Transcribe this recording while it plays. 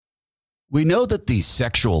We know that the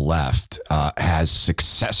sexual left has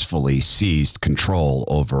successfully seized control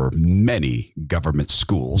over many government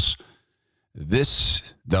schools.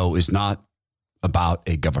 This, though, is not about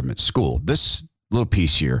a government school. This little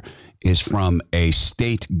piece here is from a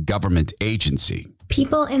state government agency.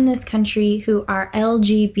 People in this country who are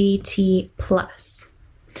LGBT plus,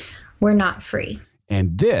 we're not free.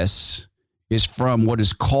 And this is from what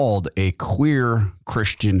is called a queer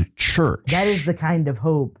Christian church. That is the kind of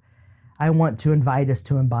hope I want to invite us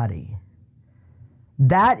to embody.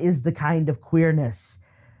 That is the kind of queerness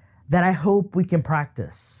that I hope we can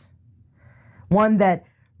practice. One that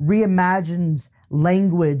reimagines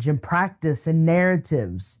language and practice and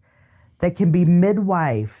narratives that can be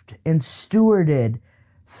midwifed and stewarded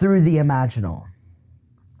through the imaginal.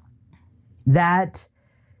 That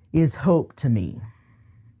is hope to me.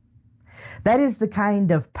 That is the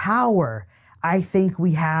kind of power I think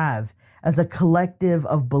we have as a collective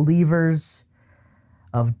of believers,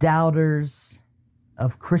 of doubters,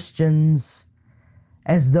 of Christians,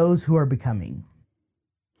 as those who are becoming.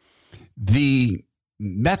 The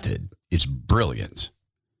method is brilliant.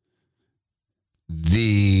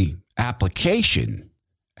 The application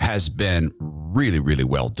has been really, really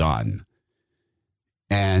well done.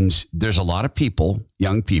 And there's a lot of people,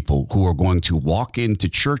 young people, who are going to walk into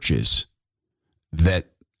churches that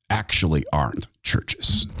actually aren't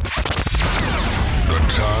churches. The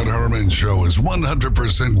Todd Herman Show is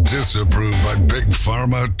 100% disapproved by big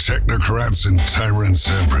pharma, technocrats, and tyrants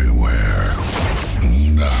everywhere.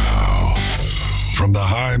 Now, from the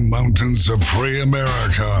high mountains of free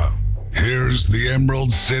America, here's the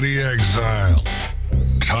Emerald City Exile,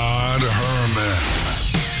 Todd Herman.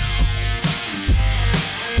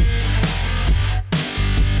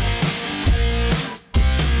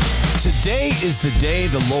 Today is the day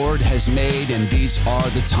the Lord has made, and these are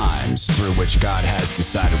the times through which God has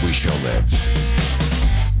decided we shall live.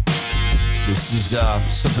 This is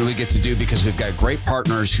something we get to do because we've got great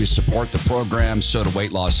partners who support the program. Soda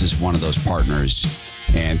Weight Loss is one of those partners,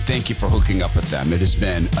 and thank you for hooking up with them. It has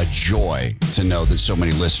been a joy to know that so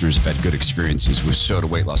many listeners have had good experiences with Soda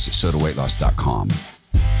Weight Loss at sodaweightloss.com,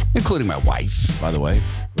 including my wife, by the way.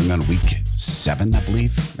 We're on week 7, I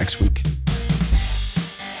believe, next week.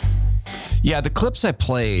 Yeah, the clips I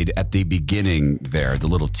played at the beginning there, the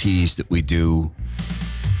little tease that we do,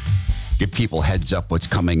 give people heads up what's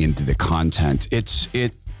coming into the content.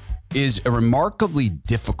 It is a remarkably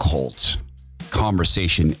difficult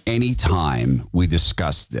conversation anytime we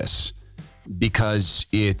discuss this because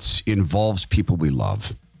it involves people we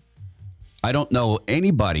love. I don't know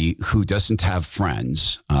anybody who doesn't have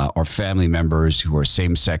friends or family members who are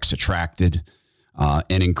same-sex attracted.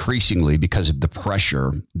 And increasingly, because of the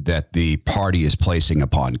pressure that the party is placing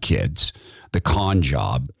upon kids, the con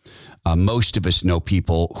job, most of us know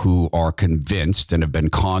people who are convinced and have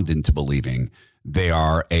been conned into believing they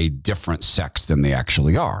are a different sex than they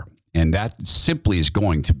actually are. And that simply is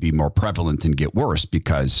going to be more prevalent and get worse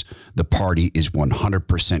because the party is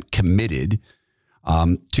 100% committed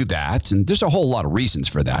to that. And there's a whole lot of reasons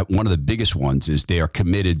for that. One of the biggest ones is they are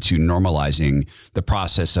committed to normalizing the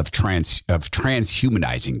process of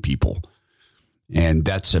transhumanizing people. And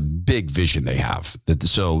that's a big vision they have.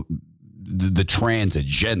 So the trans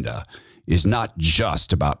agenda is not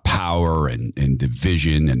just about power and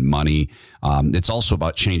division and money. It's also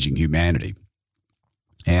about changing humanity.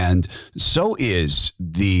 And so is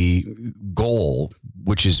the goal,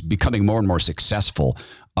 which is becoming more and more successful,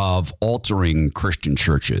 of altering Christian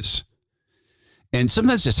churches. And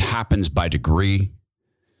sometimes this happens by degree,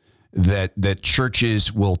 that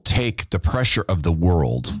churches will take the pressure of the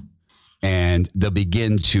world and they'll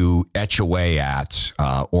begin to etch away at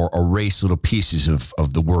or erase little pieces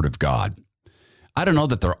of the Word of God. I don't know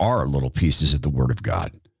that there are little pieces of the Word of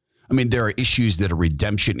God. I mean, there are issues that are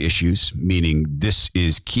redemption issues, meaning this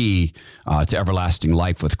is key to everlasting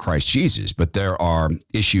life with Christ Jesus. But there are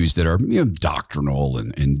issues that are doctrinal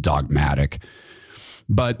and dogmatic.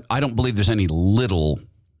 But I don't believe there's any little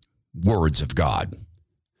words of God.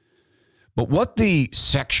 But what the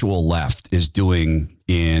sexual left is doing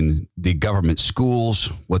in the government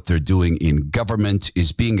schools, what they're doing in government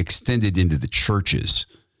is being extended into the churches.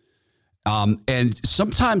 And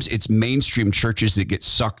sometimes it's mainstream churches that get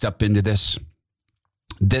sucked up into this.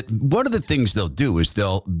 That one of the things they'll do is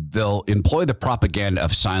they'll employ the propaganda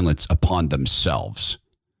of silence upon themselves.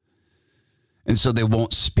 And so they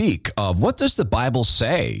won't speak of what does the Bible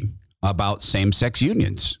say about same-sex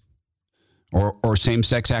unions or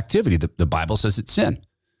same-sex activity. The Bible says it's sin.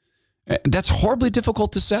 That's horribly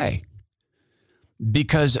difficult to say.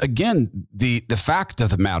 Because, again, the fact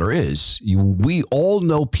of the matter is we all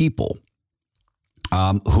know people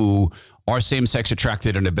who are same-sex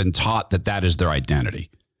attracted and have been taught that that is their identity,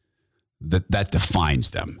 that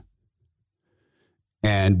defines them.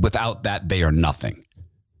 And without that, they are nothing.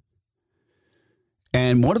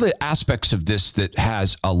 And one of the aspects of this that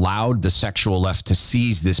has allowed the sexual left to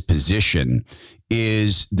seize this position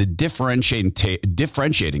is the differentiating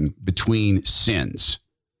between sins.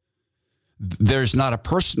 There's not a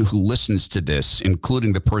person who listens to this,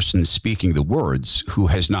 including the person speaking the words, who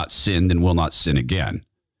has not sinned and will not sin again.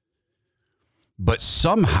 But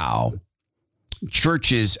somehow,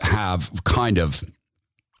 churches have kind of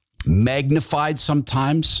magnified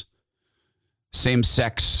sometimes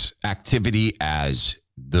same-sex activity as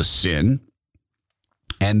the sin,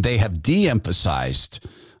 and they have de-emphasized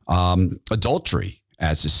adultery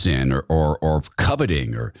as a sin, or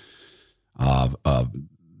coveting, or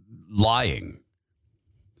lying.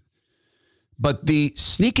 But the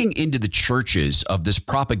sneaking into the churches of this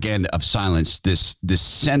propaganda of silence, this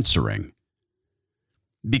censoring,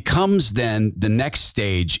 becomes then the next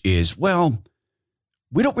stage is, well,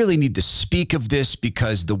 we don't really need to speak of this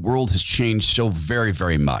because the world has changed so very,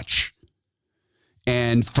 very much.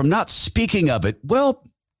 And from not speaking of it, well,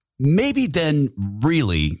 maybe then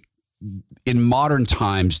really in modern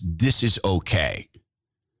times, this is okay.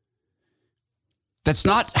 That's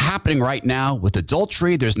not happening right now with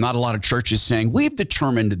adultery. There's not a lot of churches saying we've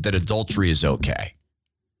determined that adultery is okay.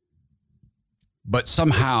 But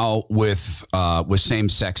somehow with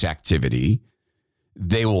same-sex activity,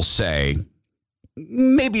 they will say,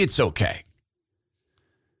 maybe it's okay.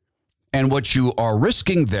 And what you are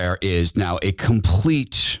risking there is now a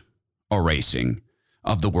complete erasing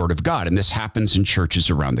of the Word of God. And this happens in churches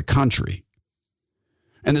around the country.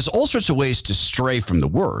 And there's all sorts of ways to stray from the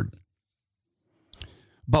Word.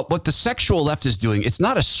 But what the sexual left is doing, it's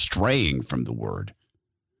not a straying from the Word.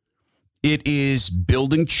 It is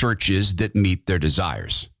building churches that meet their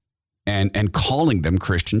desires and calling them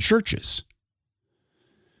Christian churches.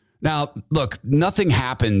 Now, look, nothing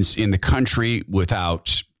happens in the country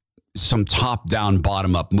without some top-down,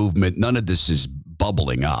 bottom-up movement. None of this is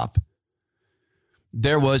bubbling up.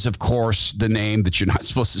 There was, of course, the name that you're not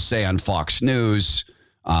supposed to say on Fox News,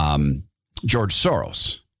 George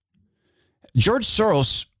Soros. George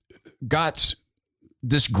Soros got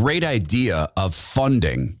this great idea of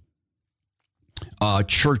funding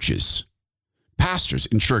churches, pastors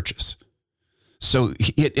in churches. So,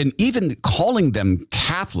 and even calling them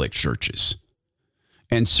Catholic churches.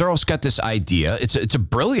 And Soros got this idea. It's a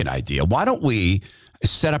brilliant idea. Why don't we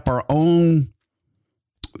set up our own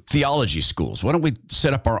theology schools? Why don't we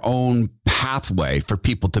set up our own pathway for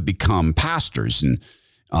people to become pastors?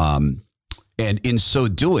 And in so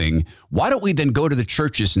doing, why don't we then go to the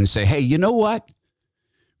churches and say, hey, you know what?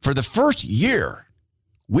 For the first year,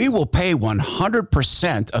 we will pay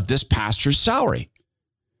 100% of this pastor's salary.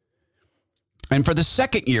 And for the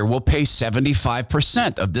second year, we'll pay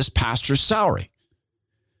 75% of this pastor's salary.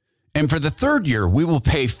 And for the third year, we will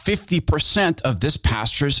pay 50% of this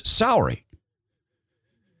pastor's salary.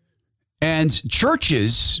 And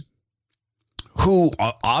churches, who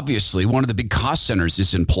obviously one of the big cost centers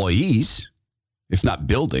is employees, if not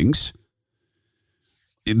buildings,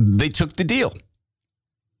 they took the deal.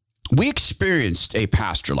 We experienced a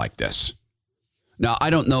pastor like this. Now, I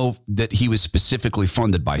don't know that he was specifically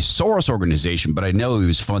funded by Soros organization, but I know he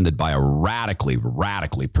was funded by a radically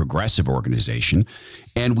progressive organization.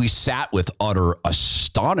 And we sat with utter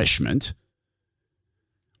astonishment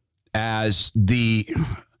as the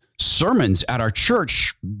sermons at our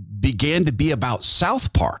church began to be about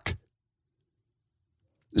South Park.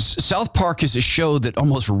 South Park is a show that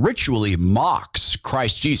almost ritually mocks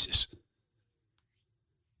Christ Jesus.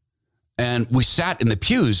 And we sat in the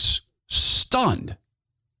pews stunned.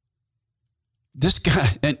 This guy,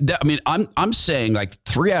 and I mean, I'm saying like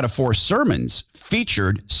 3 out of 4 sermons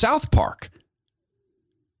featured South Park.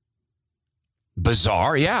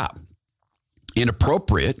 Bizarre, yeah.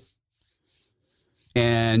 Inappropriate.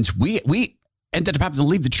 And we ended up having to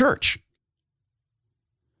leave the church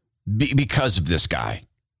because of this guy.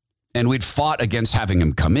 And we'd fought against having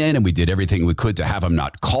him come in, and we did everything we could to have him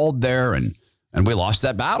not called there, and we lost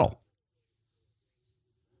that battle.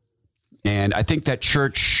 And I think that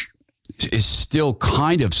church is still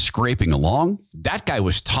kind of scraping along. That guy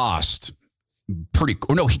was tossed he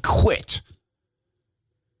quit.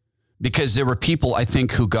 Because there were people, I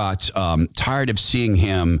think, who got tired of seeing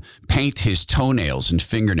him paint his toenails and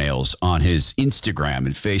fingernails on his Instagram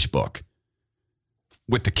and Facebook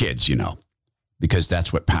with the kids, because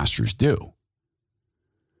that's what pastors do.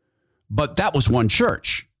 But that was one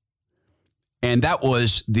church. And that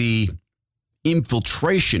was the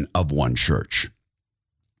infiltration of one church.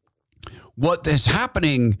 What is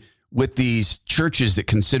happening with these churches that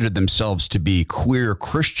consider themselves to be queer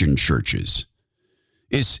Christian churches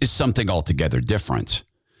is something altogether different.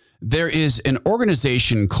 There is an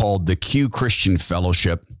organization called the Q Christian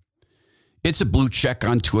Fellowship. It's a blue check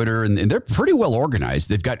on Twitter, and they're pretty well organized.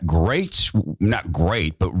 They've got not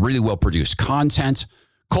great, but really well produced content,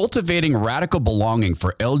 cultivating radical belonging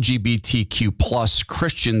for LGBTQ plus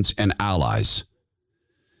Christians and allies.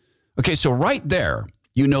 Okay, so right there,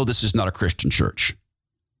 you know this is not a Christian church.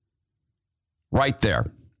 Right there.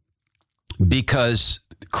 Because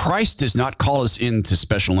Christ does not call us into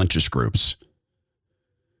special interest groups.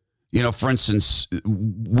 You know, for instance,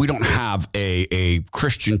 we don't have a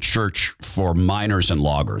Christian church for miners and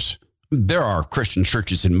loggers. There are Christian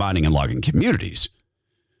churches in mining and logging communities,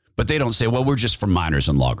 but they don't say, well, we're just for miners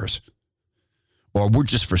and loggers, or we're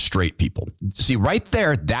just for straight people. See, right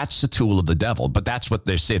there, that's the tool of the devil, but that's what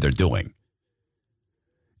they say they're doing.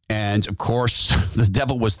 And of course, the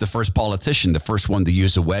devil was the first politician, the first one to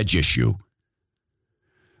use a wedge issue.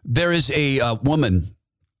 There is a woman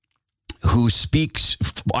who speaks,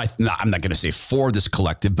 I'm not going to say for this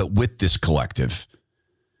collective, but with this collective.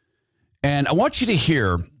 And I want you to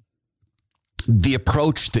hear the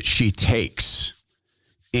approach that she takes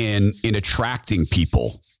in attracting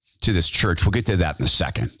people to this church. We'll get to that in a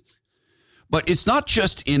second. But it's not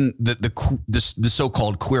just in the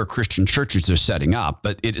so-called queer Christian churches they're setting up,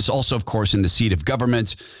 but it is also, of course, in the seat of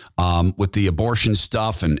government with the abortion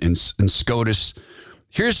stuff and SCOTUS.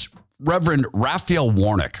 Here's Reverend Raphael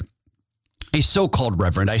Warnock, a so-called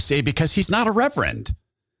reverend, I say, because he's not a reverend.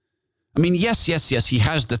 I mean, yes, he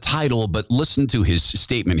has the title, but listen to his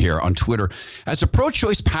statement here on Twitter. As a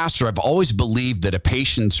pro-choice pastor, I've always believed that a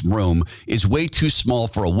patient's room is way too small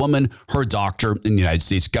for a woman, her doctor, and the United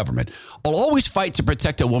States government. I'll always fight to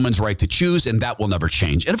protect a woman's right to choose, and that will never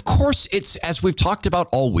change. And of course, it's, as we've talked about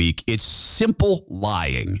all week, it's simple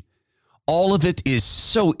lying. All of it is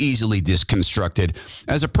so easily disconstructed.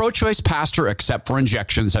 As a pro-choice pastor, except for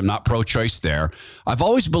injections, I'm not pro-choice there. I've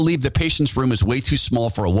always believed the patient's room is way too small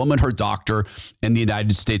for a woman, her doctor, and the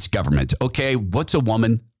United States government. Okay, what's a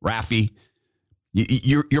woman, Rafi?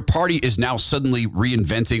 Your party is now suddenly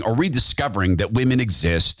reinventing or rediscovering that women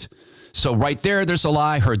exist. So right there's a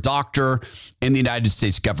lie, her doctor, and the United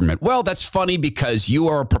States government. Well, that's funny because you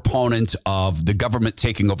are a proponent of the government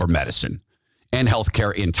taking over medicine and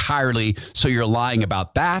healthcare entirely. So you're lying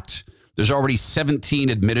about that. There's already 17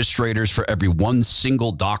 administrators for every one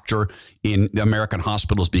single doctor in American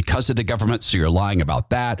hospitals because of the government. So you're lying about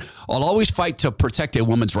that. I'll always fight to protect a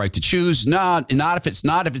woman's right to choose. Not if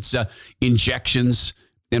it's injections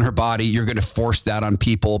in her body. You're going to force that on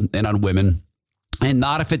people and on women. And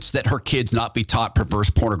not if it's that her kids not be taught perverse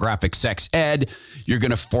pornographic sex ed. You're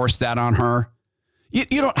going to force that on her.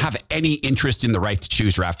 You don't have any interest in the right to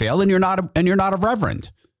choose, Raphael, and you're not a reverend.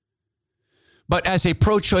 But as a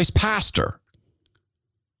pro-choice pastor,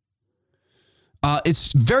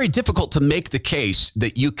 it's very difficult to make the case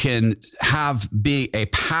that you can be a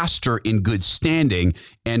pastor in good standing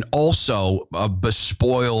and also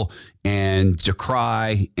bespoil and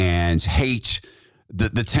decry and hate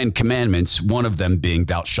the 10 commandments, one of them being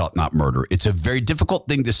thou shalt not murder. It's a very difficult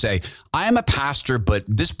thing to say. I am a pastor, but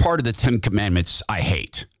this part of the 10 commandments I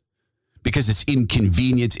hate because it's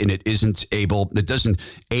inconvenient and it doesn't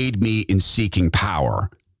aid me in seeking power.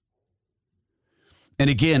 And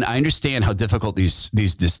again, I understand how difficult these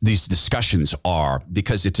discussions are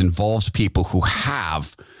because it involves people who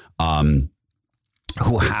have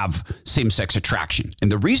same-sex attraction. And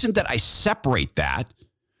the reason that I separate that,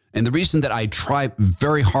 and the reason that I try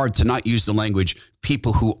very hard to not use the language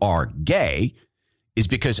people who are gay, is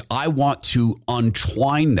because I want to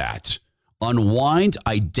unwind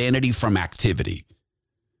identity from activity.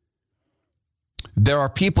 There are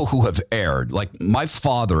people who have erred, like my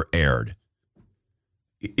father erred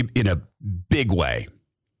in a big way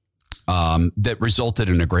that resulted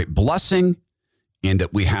in a great blessing, and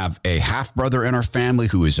that we have a half-brother in our family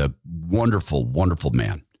who is a wonderful, wonderful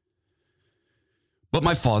man. But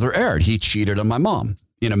my father erred. He cheated on my mom.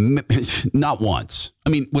 Not once. I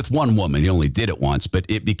mean, with one woman, he only did it once, but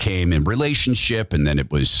it became in relationship. And then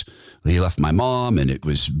he left my mom, and it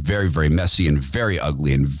was very, very messy and very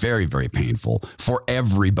ugly and very, very painful for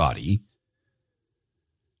everybody.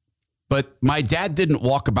 But my dad didn't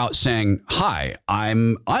walk about saying, hi,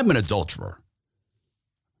 I'm an adulterer.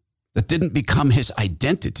 That didn't become his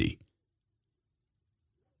identity.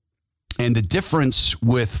 And the difference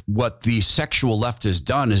with what the sexual left has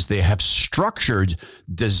done is they have structured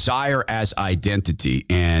desire as identity,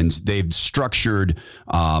 and they've structured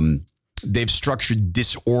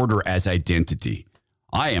disorder as identity.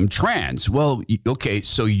 I am trans. Well, okay,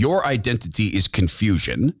 so your identity is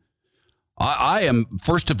confusion. I am,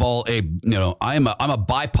 first of all, I'm a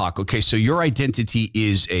BIPOC. Okay, so your identity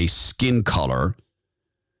is a skin color.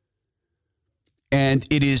 And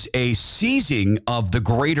it is a seizing of the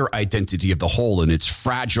greater identity of the whole, and it's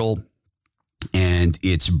fragile and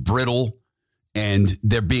it's brittle. And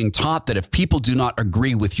they're being taught that if people do not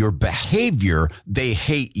agree with your behavior, they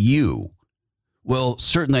hate you. Well,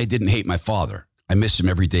 certainly I didn't hate my father. I miss him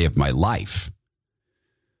every day of my life.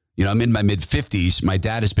 You know, I'm in my mid-50s. My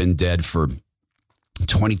dad has been dead for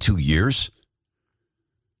 22 years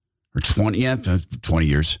or 20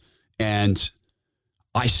 years. And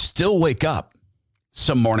I still wake up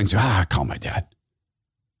some mornings, I call my dad.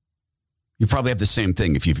 You probably have the same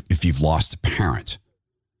thing if you've lost a parent.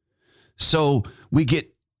 So we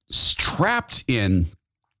get trapped in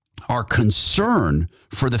our concern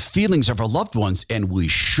for the feelings of our loved ones, and we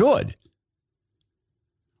should.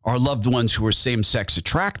 Our loved ones who are same-sex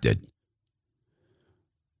attracted.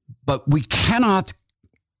 But we cannot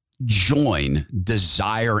join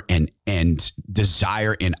desire and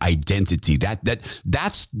desire and identity.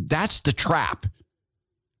 That's the trap.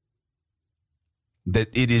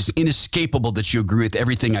 That it is inescapable that you agree with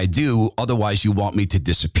everything I do, otherwise you want me to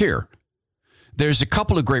disappear. There's a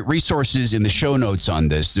couple of great resources in the show notes on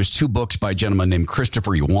this. There's 2 books by a gentleman named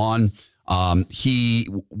Christopher Yuan. He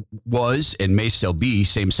was and may still be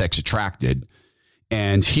same-sex attracted,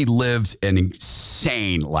 and he lived an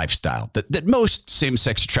insane lifestyle that most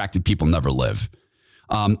same-sex attracted people never live.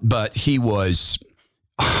 But he was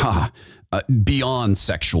beyond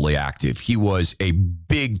sexually active. He was a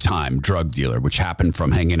big-time drug dealer, which happened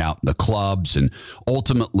from hanging out in the clubs, and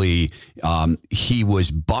ultimately he was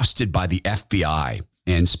busted by the FBI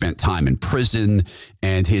and spent time in prison.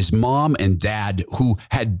 And his mom and dad, who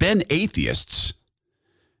had been atheists,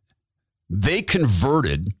 they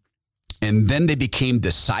converted, and then they became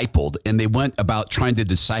discipled, and they went about trying to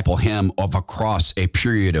disciple him across a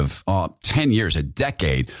period of 10 years, a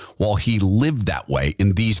decade, while he lived that way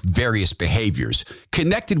in these various behaviors,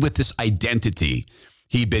 connected with this identity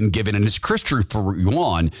he'd been given. And it's Christopher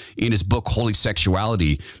Yuan in his book, Holy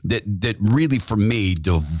Sexuality, that really, for me,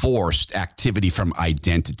 divorced activity from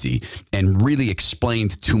identity and really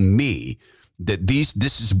explained to me that this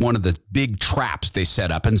is one of the big traps they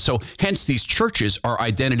set up. And so hence these churches are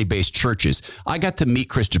identity-based churches. I got to meet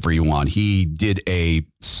Christopher Yuan. He did a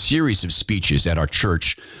series of speeches at our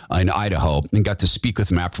church in Idaho and got to speak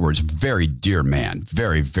with him afterwards. Very dear man,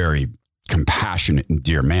 very, very compassionate and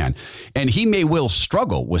dear man. And he may well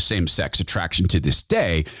struggle with same-sex attraction to this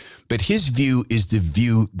day, but his view is the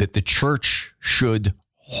view that the church should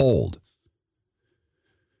hold.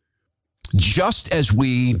 Just as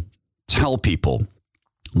we tell people,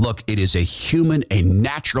 look, it is a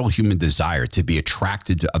natural human desire to be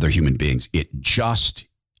attracted to other human beings. It just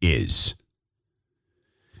is.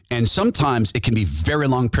 And sometimes it can be very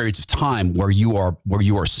long periods of time where you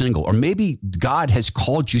are single, or maybe God has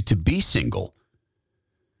called you to be single.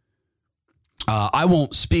 I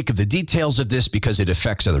won't speak of the details of this because it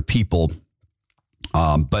affects other people.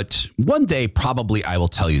 But one day, probably I will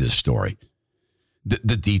tell you this story.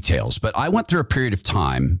 The details, but I went through a period of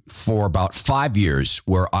time for about 5 years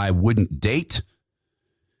where I wouldn't date.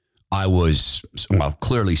 I was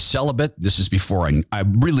clearly celibate. This is before I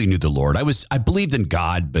really knew the Lord. I believed in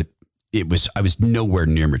God, but I was nowhere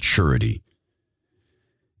near maturity.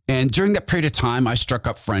 And during that period of time, I struck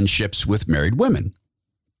up friendships with married women,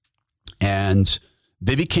 and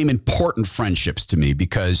they became important friendships to me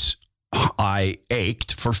because I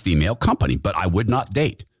ached for female company, but I would not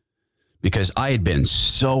date. Because I had been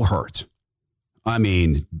so hurt. I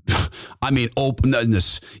mean,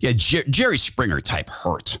 openness. Yeah, Jerry Springer type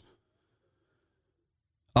hurt.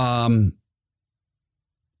 And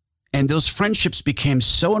those friendships became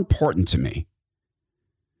so important to me.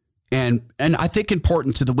 And I think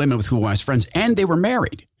important to the women with whom I was friends, and they were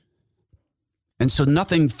married. And so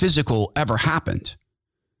nothing physical ever happened.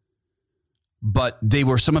 But they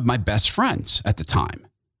were some of my best friends at the time.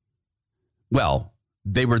 Well,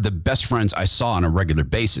 they were the best friends I saw on a regular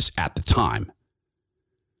basis at the time.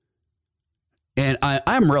 And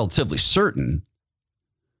I'm relatively certain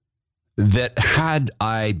that had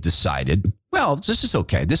I decided, well, this is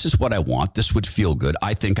okay, this is what I want, this would feel good,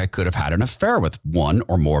 I think I could have had an affair with one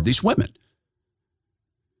or more of these women.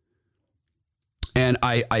 And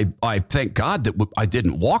I thank God that I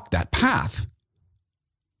didn't walk that path,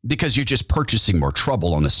 because you're just purchasing more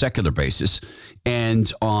trouble on a secular basis.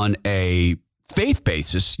 And on a faith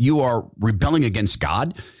basis, you are rebelling against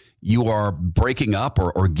God. You are breaking up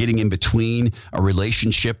or getting in between a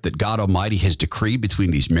relationship that God Almighty has decreed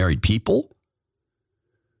between these married people.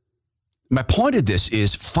 My point of this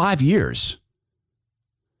is 5 years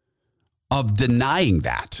of denying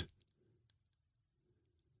that.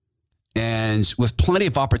 And with plenty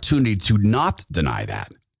of opportunity to not deny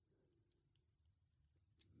that.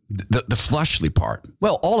 The fleshly part.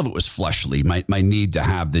 Well, all of it was fleshly. My need to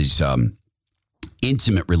have these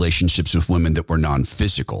intimate relationships with women that were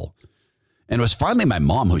non-physical. And it was finally my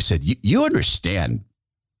mom who said, you understand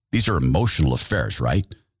these are emotional affairs, right?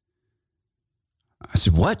 I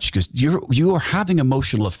said, what? She goes, you are having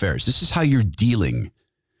emotional affairs. This is how you're dealing.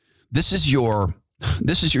 This is your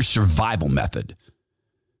survival method.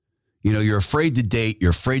 You know, you're afraid to date.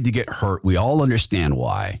 You're afraid to get hurt. We all understand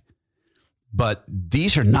why. But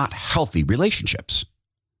these are not healthy relationships.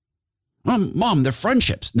 Mom, they're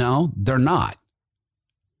friendships. No, they're not.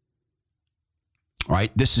 All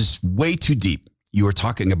right. This is way too deep. You are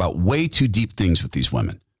talking about way too deep things with these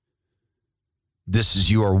women.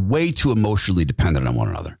 You are way too emotionally dependent on one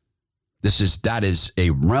another. That is a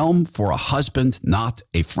realm for a husband, not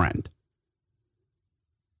a friend.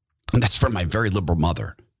 And that's from my very liberal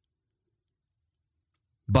mother.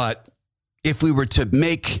 But if we were to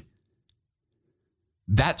make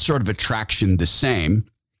that sort of attraction the same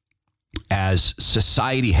as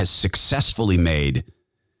society has successfully made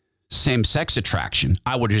same-sex attraction,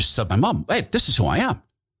 I would have just said to my mom, hey, this is who I am.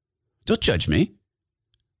 Don't judge me.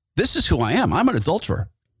 This is who I am. I'm an adulterer.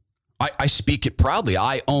 I speak it proudly.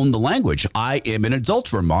 I own the language. I am an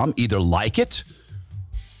adulterer, Mom. Either like it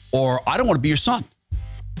or I don't want to be your son.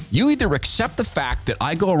 You either accept the fact that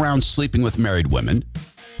I go around sleeping with married women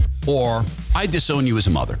or I disown you as a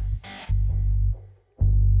mother.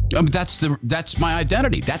 That's my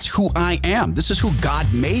identity. That's who I am. This is who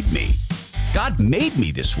God made me. God made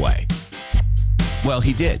me this way. Well,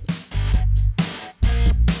 he did.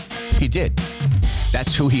 He did.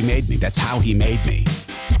 That's who he made me. That's how he made me.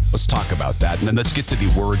 Let's talk about that. And then let's get to the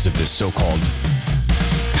words of this so-called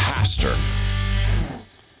pastor.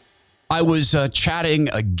 I was chatting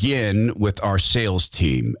again with our sales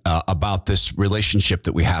team about this relationship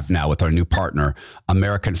that we have now with our new partner,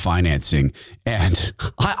 American Financing. And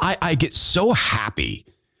I get so happy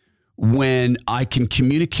when I can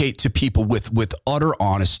communicate to people with utter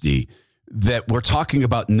honesty that we're talking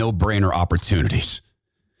about no-brainer opportunities.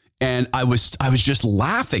 And I was just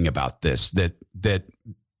laughing about this, that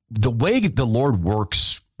the way the Lord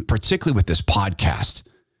works, particularly with this podcast,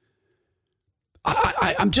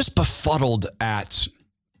 I'm just befuddled at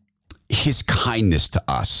his kindness to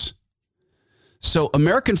us. So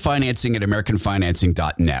American Financing at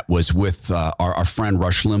AmericanFinancing.net was with our friend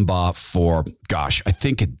Rush Limbaugh for, I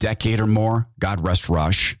think a decade or more. God rest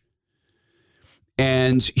Rush.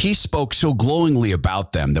 And he spoke so glowingly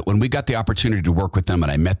about them that when we got the opportunity to work with them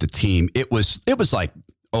and I met the team, it was like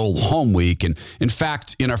old home week. And in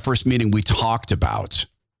fact, in our first meeting, we talked about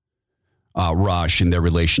Rush and their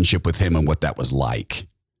relationship with him and what that was like.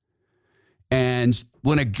 And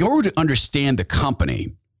when I go to understand the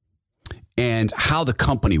company and how the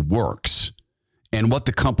company works and what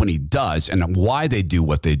the company does and why they do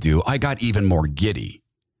what they do, I got even more giddy.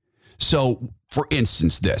 So, for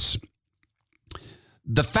instance,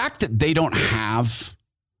 the fact that they don't have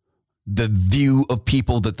the view of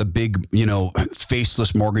people that the big,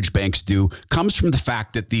 faceless mortgage banks do comes from the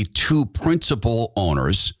fact that the two principal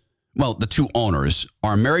owners, the two owners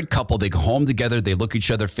are a married couple. They go home together. They look each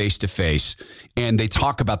other face to face and they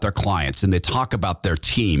talk about their clients and they talk about their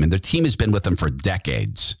team, and their team has been with them for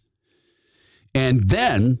decades. And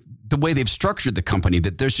then the way they've structured the company,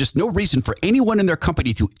 that there's just no reason for anyone in their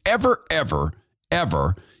company to ever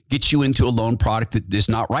get you into a loan product that is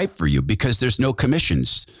not right for you, because there's no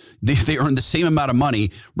commissions. They earn the same amount of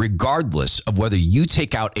money regardless of whether you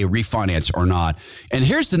take out a refinance or not. And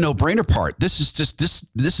here's the no-brainer part. This is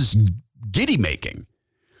giddy making.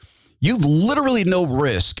 You've literally no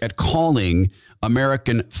risk at calling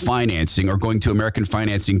American Financing or going to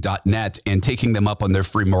AmericanFinancing.net and taking them up on their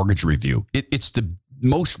free mortgage review. It's the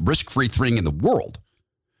most risk-free thing in the world.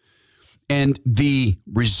 And the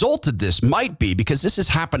result of this might be, because this is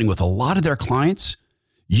happening with a lot of their clients,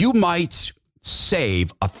 you might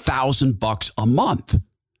save $1,000 a month.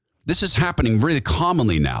 This is happening really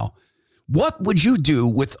commonly now. What would you do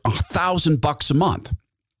with $1,000 a month?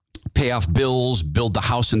 Pay off bills, build the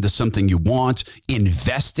house into something you want,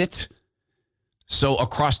 invest it. So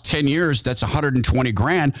across 10 years, that's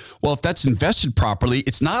 $120,000. Well, if that's invested properly,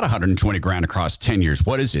 it's not $120,000 across 10 years.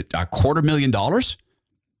 What is it? $250,000?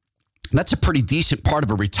 That's a pretty decent part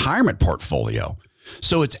of a retirement portfolio.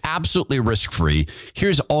 So it's absolutely risk-free.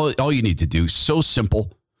 Here's all you need to do. So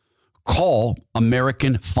simple. Call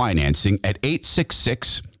American Financing at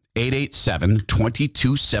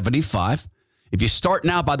 866-887-2275. If you start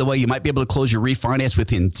now, by the way, you might be able to close your refinance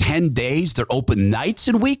within 10 days. They're open nights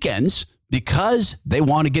and weekends because they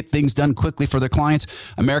want to get things done quickly for their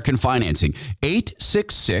clients. American Financing,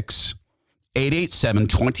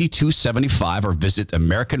 866-887-2275 or visit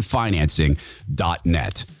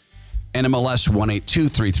AmericanFinancing.net. NMLS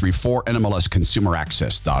 182334,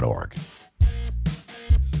 NMLSConsumerAccess.org.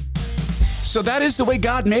 So that is the way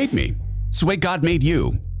God made me. It's the way God made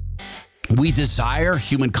you. We desire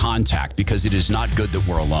human contact because it is not good that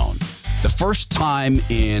we're alone. The first time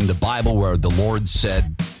in the Bible where the Lord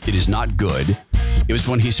said it is not good, it was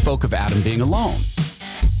when he spoke of Adam being alone.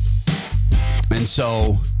 And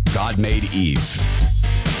so God made Eve.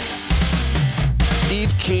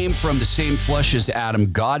 Eve came from the same flesh as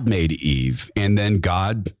Adam. God made Eve, and then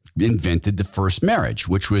God invented the first marriage,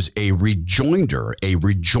 which was a rejoinder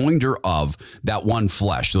of that one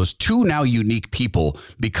flesh. Those two now unique people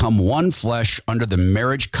become one flesh under the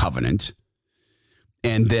marriage covenant.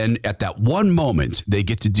 And then at that one moment, they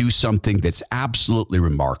get to do something that's absolutely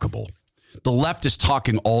remarkable. The left is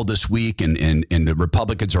talking all this week, and the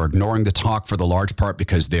Republicans are ignoring the talk for the large part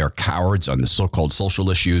because they are cowards on the so-called social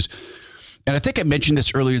issues. And I think I mentioned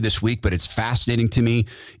this earlier this week, but it's fascinating to me.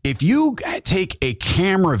 If you take a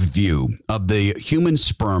camera view of the human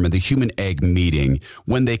sperm and the human egg meeting,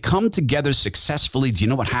 when they come together successfully, do you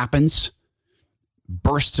know what happens?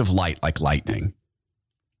 Bursts of light like lightning.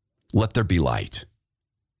 Let there be light.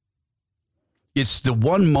 It's the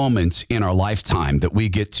one moment in our lifetime that we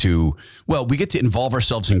get to involve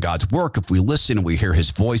ourselves in God's work if we listen and we hear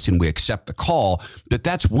his voice and we accept the call. But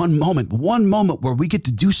that's one moment where we get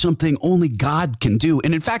to do something only God can do.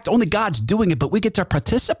 And in fact, only God's doing it, but we get to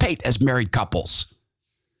participate as married couples.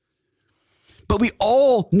 But we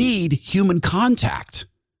all need human contact.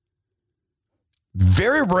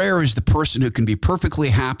 Very rare is the person who can be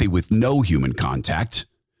perfectly happy with no human contact.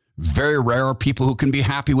 Very rare are people who can be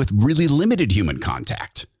happy with really limited human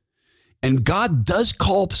contact. And God does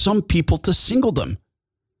call some people to single them.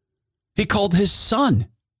 He called his son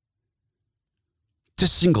to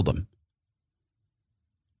single them.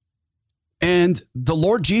 And the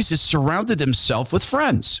Lord Jesus surrounded himself with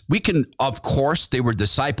friends. Of course, they were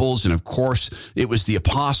disciples, and of course, it was the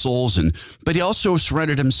apostles, but he also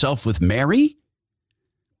surrounded himself with Mary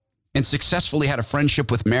and successfully had a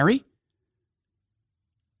friendship with Mary.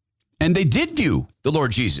 And they did view the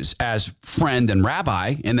Lord Jesus as friend and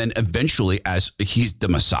rabbi, and then eventually as he's the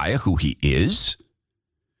Messiah, who he is.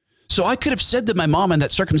 So I could have said to my mom in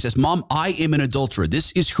that circumstance, Mom, I am an adulterer.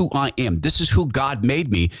 This is who I am. This is who God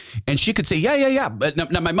made me. And she could say, yeah. But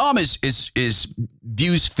now my mom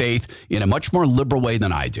views faith in a much more liberal way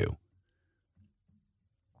than I do.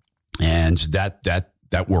 And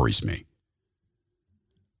that worries me.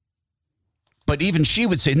 But even she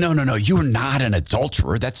would say, no, you are not an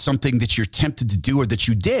adulterer. That's something that you're tempted to do or that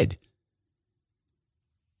you did.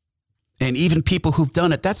 And even people who've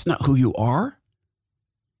done it, that's not who you are.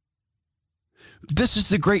 This is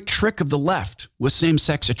the great trick of the left with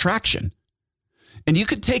same-sex attraction. And you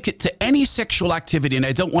could take it to any sexual activity, and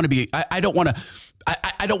I don't want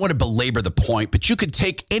to belabor the point, but you could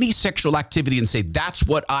take any sexual activity and say, that's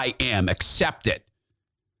what I am. Accept it.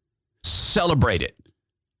 Celebrate it.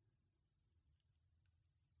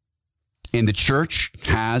 And the church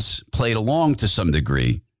has played along to some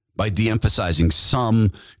degree by de-emphasizing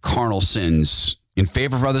some carnal sins in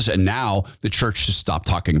favor of others. And now the church has stopped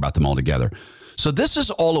talking about them altogether. So this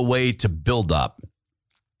is all a way to build up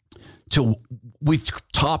to, we've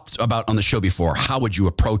talked about on the show before, how would you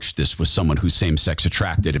approach this with someone who's same-sex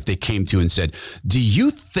attracted if they came to you and said, do you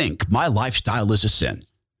think my lifestyle is a sin?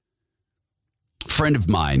 A friend of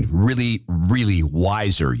mine, really, really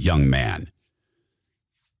wiser young man,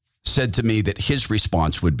 said to me that his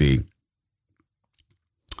response would be,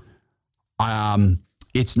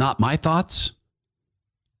 it's not my thoughts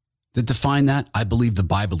that define that. I believe the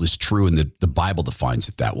Bible is true, and the Bible defines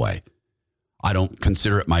it that way. I don't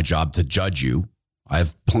consider it my job to judge you. I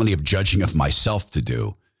have plenty of judging of myself to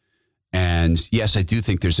do. And yes, I do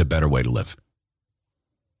think there's a better way to live.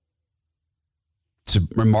 It's a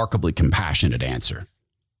remarkably compassionate answer.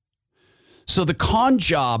 So the con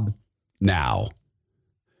job now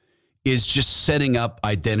is just setting up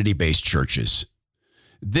identity-based churches.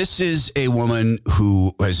 This is a woman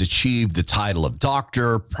who has achieved the title of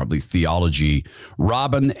doctor, probably theology,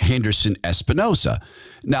 Robin Henderson Espinosa.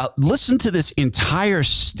 Now, listen to this entire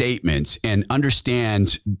statement and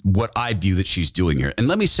understand what I view that she's doing here. And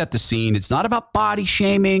let me set the scene. It's not about body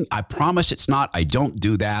shaming. I promise it's not. I don't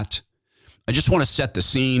do that. I just want to set the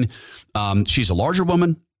scene. She's a larger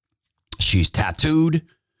woman. She's tattooed.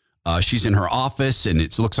 She's in her office, and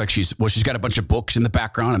it looks like she's got a bunch of books in the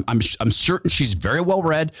background. I'm certain she's very well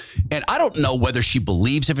read, and I don't know whether she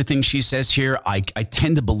believes everything she says here. I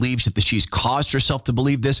tend to believe that she's caused herself to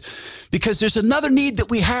believe this because there's another need that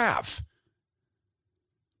we have,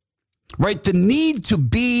 right? The need to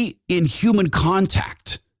be in human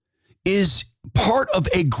contact is part of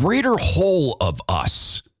a greater whole of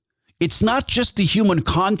us. It's not just the human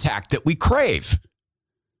contact that we crave.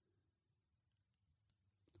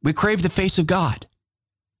 We crave the face of God.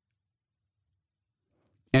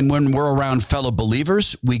 And when we're around fellow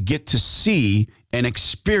believers, we get to see and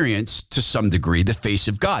experience to some degree the face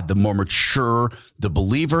of God. The more mature the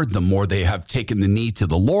believer, the more they have taken the knee to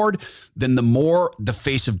the Lord, then the more the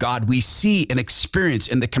face of God we see and experience,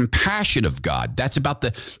 and the compassion of God. That's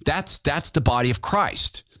the body of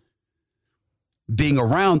Christ. Being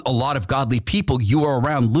around a lot of godly people, you are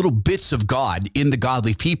around little bits of God in the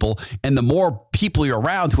godly people. And the more people you're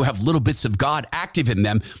around who have little bits of God active in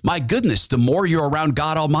them, my goodness, the more you're around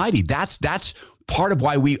God Almighty. That's part of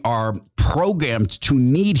why we are programmed to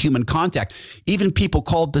need human contact. Even people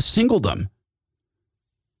called the singledom.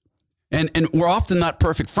 And we're often not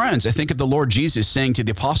perfect friends. I think of the Lord Jesus saying to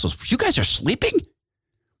the apostles, you guys are sleeping?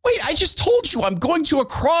 Wait, I just told you I'm going to a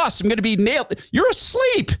cross. I'm going to be nailed. You're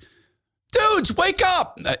asleep. Dudes, wake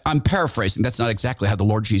up. I'm paraphrasing. That's not exactly how the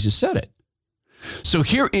Lord Jesus said it. So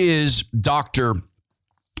here is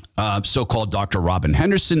so-called Dr. Robin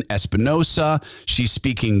Henderson Espinosa. She's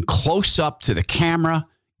speaking close up to the camera.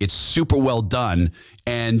 It's super well done.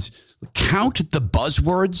 And count the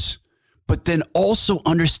buzzwords, but then also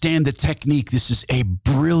understand the technique. This is a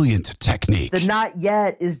brilliant technique. The not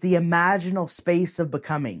yet is the imaginal space of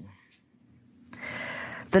becoming.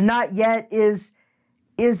 The not yet is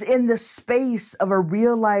in the space of a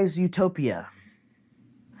realized utopia.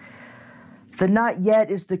 The not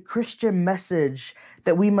yet is the Christian message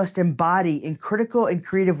that we must embody in critical and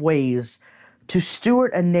creative ways to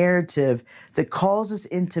steward a narrative that calls us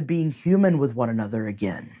into being human with one another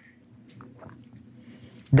again.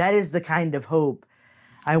 That is the kind of hope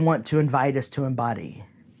I want to invite us to embody.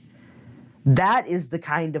 That is the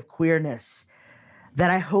kind of queerness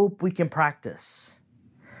that I hope we can practice.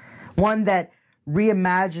 One that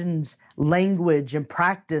reimagines language and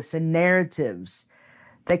practice and narratives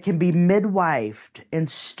that can be midwifed and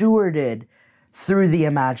stewarded through the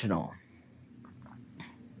imaginal.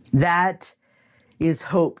 That is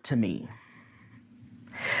hope to me.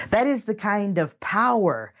 That is the kind of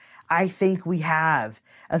power I think we have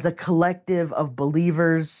as a collective of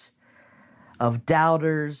believers, of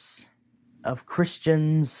doubters, of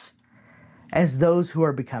Christians, as those who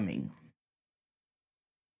are becoming.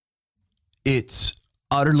 It's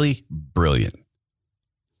utterly brilliant.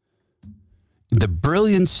 The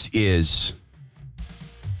brilliance is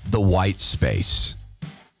the white space.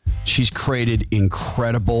 She's created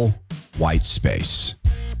incredible white space.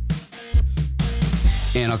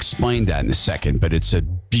 And I'll explain that in a second, but it's a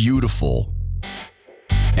beautiful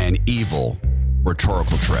and evil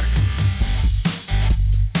rhetorical trick.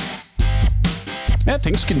 Yeah,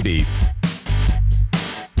 things can be,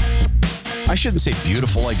 I shouldn't say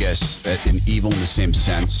beautiful, I guess, and evil in the same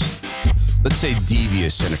sense. Let's say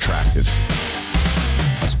devious and attractive.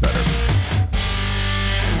 That's better.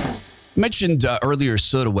 I mentioned earlier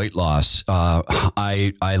soda weight loss.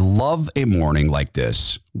 I love a morning like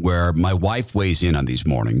this where my wife weighs in on these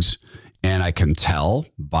mornings, and I can tell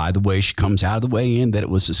by the way she comes out of the weigh in that it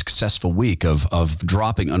was a successful week of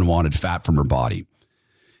dropping unwanted fat from her body.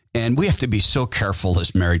 And we have to be so careful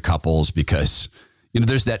as married couples because,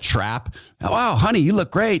 there's that trap. Oh, wow, honey, you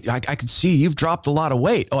look great. I can see you've dropped a lot of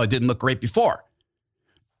weight. Oh, it didn't look great before.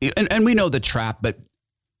 And we know the trap, but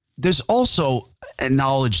there's also a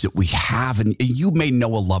knowledge that we have, and you may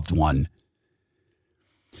know a loved one.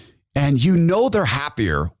 And they're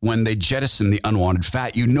happier when they jettison the unwanted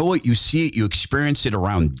fat. You know it, you see it, you experience it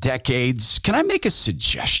around decades. Can I make a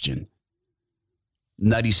suggestion?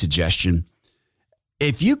 Nutty suggestion.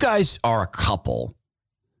 If you guys are a couple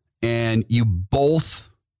and you both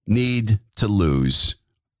need to lose,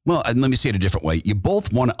 well, and let me say it a different way. You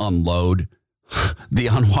both want to unload the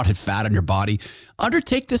unwanted fat on your body.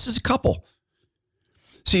 Undertake this as a couple.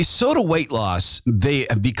 See, soda weight loss, they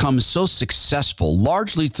have become so successful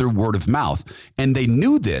largely through word of mouth. And they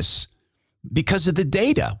knew this because of the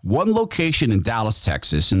data. One location in Dallas,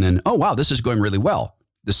 Texas, and then, oh, wow, this is going really well.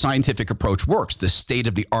 The scientific approach works. The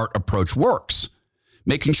state-of-the-art approach works.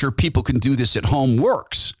 Making sure people can do this at home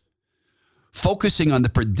works. Focusing on the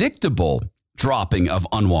predictable dropping of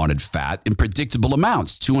unwanted fat in predictable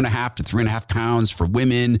amounts, 2.5 to 3.5 pounds for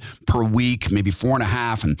women per week, maybe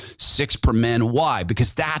 4.5 and 6 per men. Why?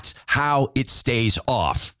 Because that's how it stays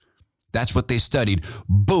off. That's what they studied.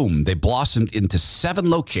 Boom, they blossomed into 7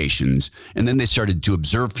 locations. And then they started to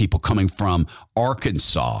observe people coming from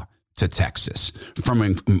Arkansas to Texas,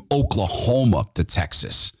 from Oklahoma to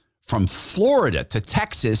Texas, from Florida to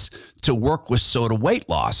Texas to work with Soda Weight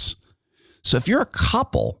Loss. So if you're a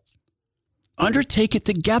couple, undertake it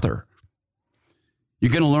together.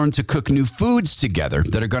 You're going to learn to cook new foods together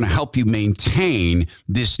that are going to help you maintain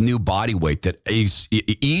this new body weight that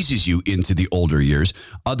eases you into the older years.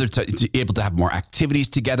 Able to have more activities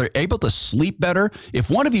together, able to sleep better. If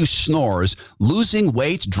one of you snores, losing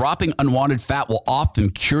weight, dropping unwanted fat will often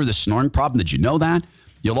cure the snoring problem. Did you know that?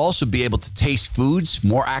 You'll also be able to taste foods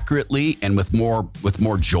more accurately and with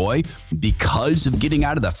more joy because of getting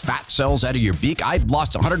out of the fat cells out of your beak. I've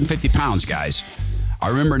lost 150 pounds, guys. I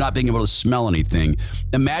remember not being able to smell anything.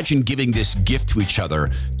 Imagine giving this gift to each other,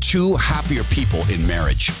 2 happier people in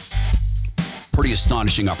marriage. Pretty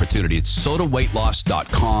astonishing opportunity. It's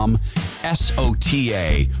sodaweightloss.com,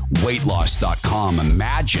 SOTA weightloss.com.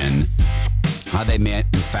 Imagine how they may,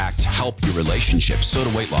 in fact, help your relationship.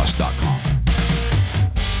 Sodaweightloss.com.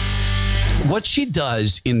 What she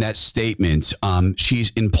does in that statement, she's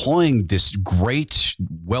employing this great,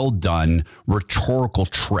 well-done rhetorical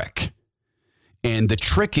trick. And the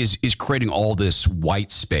trick is creating all this white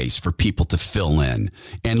space for people to fill in.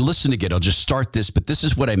 And listen again, I'll just start this, but this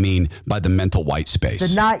is what I mean by the mental white space.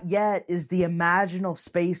 The not yet is the imaginal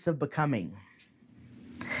space of becoming.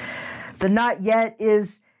 The not yet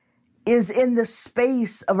is in the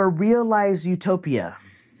space of a realized utopia.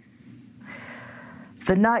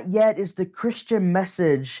 The not yet is the Christian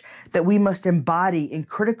message that we must embody in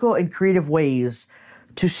critical and creative ways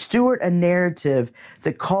to steward a narrative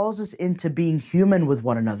that calls us into being human with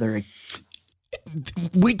one another.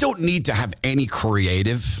 We don't need to have any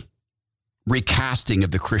creative recasting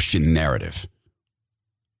of the Christian narrative.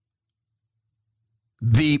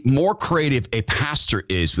 The more creative a pastor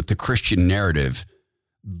is with the Christian narrative,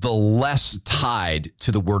 the less tied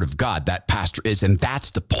to the Word of God that pastor is. And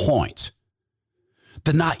that's the point.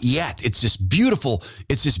 The not yet. It's this beautiful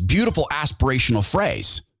aspirational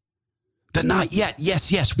phrase. The not yet.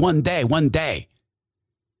 Yes, one day.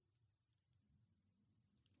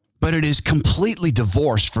 But it is completely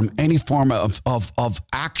divorced from any form of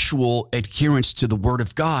actual adherence to the Word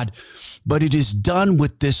of God. But it is done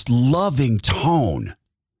with this loving tone.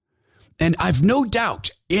 And I've no doubt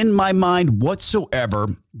in my mind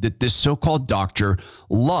whatsoever that this so-called doctor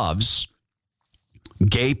loves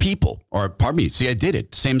gay people, or pardon me, see, I did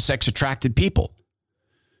it, same-sex attracted people.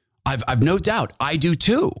 I've no doubt. I do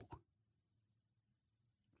too.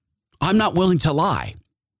 I'm not willing to lie.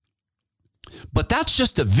 But that's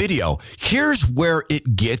just a video. Here's where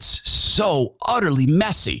it gets so utterly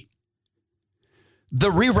messy. The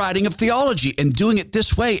rewriting of theology and doing it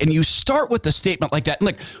this way. And you start with a statement like that. And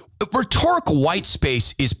like, rhetorical white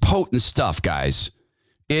space is potent stuff, guys.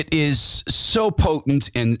 It is so potent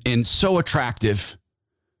and so attractive.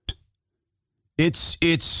 It's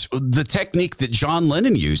the technique that John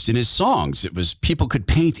Lennon used in his songs. It was people could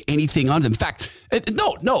paint anything on them. In fact,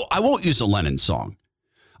 no, I won't use a Lennon song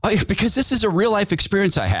because this is a real life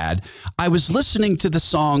experience I had. I was listening to the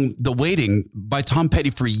song "The Waiting" by Tom Petty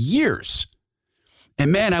for years,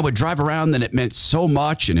 and man, I would drive around and it meant so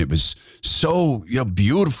much, and it was so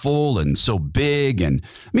beautiful and so big. And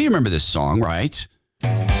I mean, you remember this song, right?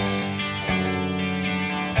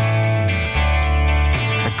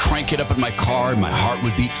 Crank it up in my car, and my heart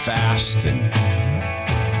would beat fast, and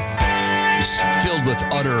it's filled with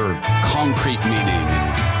utter concrete meaning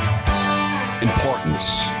and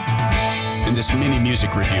importance. In this mini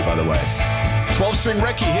music review, by the way. 12-string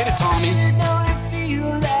Ricky, hit it, Tommy. Don't it feel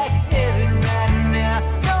like heaven right now?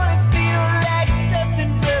 Don't it feel like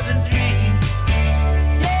something from a dream?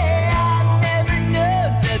 Yeah, I've never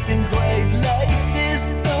known nothing quite like this.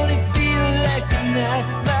 Don't it feel like tonight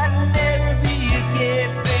might never be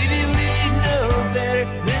again?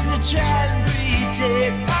 Try and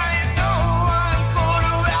pretend. I know I'm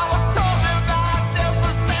gonna ever talk about this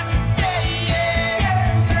for 7 days.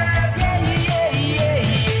 Yeah.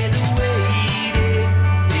 The waiting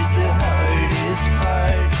is the hardest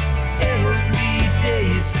part. Every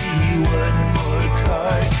day you see one more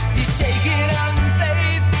card. You take it on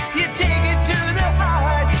faith, you take it to the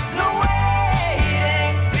heart. The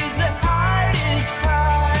waiting is the hardest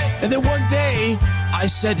part. And then one day, I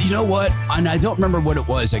said, you know what? And I don't remember what it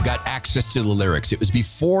was. I got access to the lyrics. It was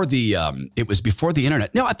before the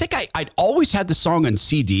internet. No, I think I'd always had the song on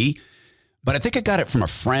CD, but I think I got it from a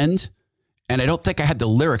friend, and I don't think I had the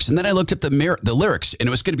lyrics. And then I looked up the lyrics, and it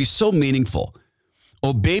was going to be so meaningful.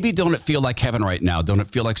 Oh, baby, don't it feel like heaven right now? Don't it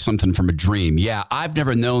feel like something from a dream? Yeah, I've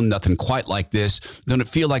never known nothing quite like this. Don't it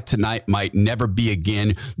feel like tonight might never be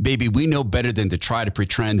again? Baby, we know better than to try to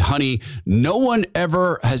pretend. Honey, no one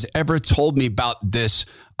has ever told me about this.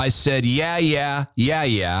 I said, yeah.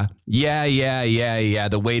 The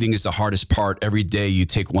waiting is the hardest part. Every day you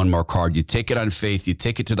take one more card. You take it on faith. You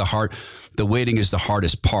take it to the heart. The waiting is the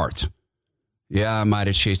hardest part. Yeah, I might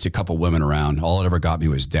have chased a couple women around. All it ever got me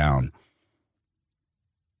was down.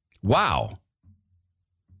 Wow.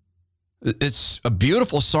 It's a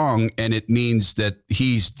beautiful song, and it means that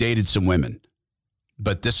he's dated some women.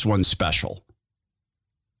 But this one's special.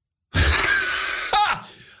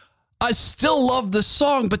 I still love the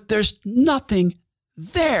song, but there's nothing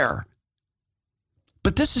there.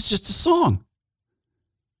 But this is just a song.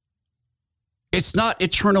 It's not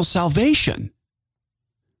eternal salvation.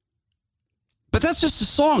 But that's just a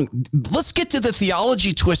song. Let's get to the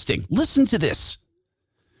theology twisting. Listen to this.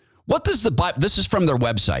 What does the Bible, this is from their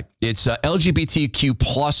website. It's LGBTQ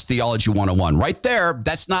plus Theology 101. Right there,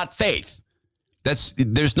 that's not faith.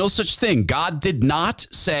 There's no such thing. God did not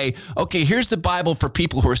say, okay, here's the Bible for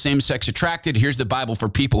people who are same-sex attracted. Here's the Bible for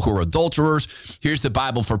people who are adulterers. Here's the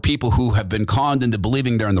Bible for people who have been conned into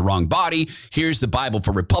believing they're in the wrong body. Here's the Bible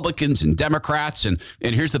for Republicans and Democrats. And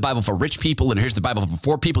here's the Bible for rich people. And here's the Bible for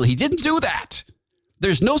poor people. He didn't do that.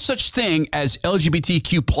 There's no such thing as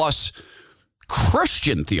LGBTQ plus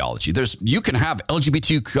Christian theology. You can have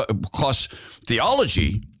LGBTQ plus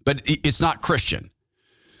theology, but it's not Christian.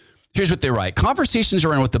 Here's what they write. Conversations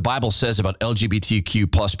around what the Bible says about LGBTQ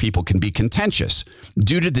plus people can be contentious.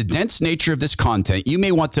 Due to the dense nature of this content, you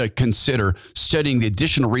may want to consider studying the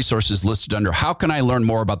additional resources listed under How Can I Learn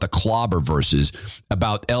More About the Clobber Verses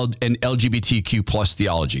about LGBTQ plus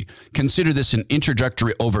theology. Consider this an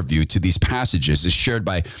introductory overview to these passages as shared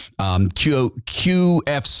by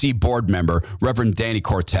QFC board member, Reverend Danny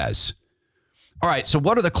Cortez. All right, so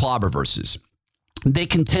what are the clobber verses? They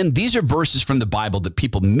contend these are verses from the Bible that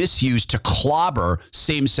people misuse to clobber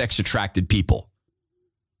same-sex attracted people.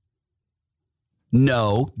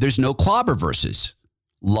 No, there's no clobber verses.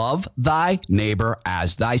 Love thy neighbor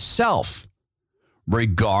as thyself.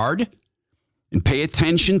 Regard and pay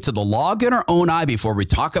attention to the log in our own eye before we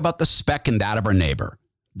talk about the speck in that of our neighbor.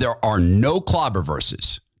 There are no clobber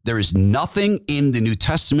verses. There is nothing in the New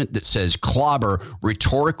Testament that says clobber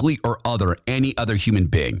rhetorically or any other human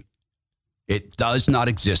being. It does not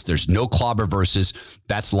exist. There's no clobber verses.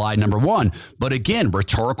 That's lie number one. But again,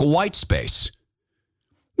 rhetorical white space.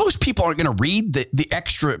 Most people aren't going to read the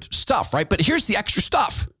extra stuff, right? But here's the extra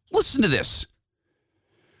stuff. Listen to this.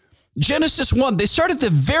 Genesis 1, they start at the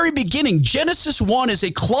very beginning. Genesis 1 is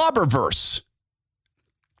a clobber verse.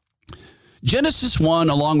 Genesis 1,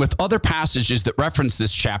 along with other passages that reference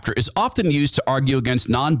this chapter, is often used to argue against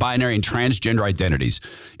non-binary and transgender identities.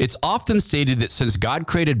 It's often stated that since God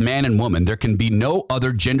created man and woman, there can be no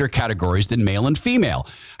other gender categories than male and female.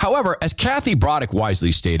 However, as Kathy Broderick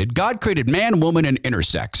wisely stated, God created man, woman, and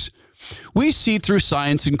intersex. We see through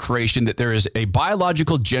science and creation that there is a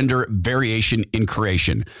biological gender variation in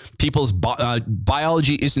creation. People's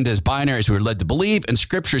biology isn't as binary as we're led to believe, and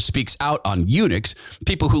Scripture speaks out on eunuchs,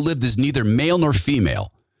 people who lived as neither male nor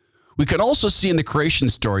female. We can also see in the creation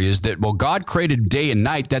story is that, well, God created day and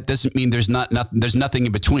night. That doesn't mean there's nothing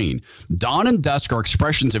in between. Dawn and dusk are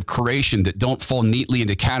expressions of creation that don't fall neatly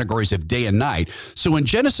into categories of day and night. So when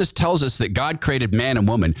Genesis tells us that God created man and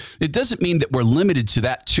woman, it doesn't mean that we're limited to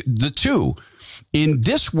the two. In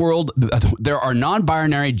this world, there are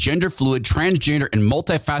non-binary, gender fluid, transgender, and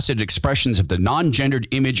multifaceted expressions of the non-gendered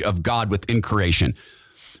image of God within creation.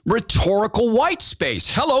 Rhetorical white space.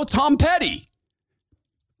 Hello, Tom Petty.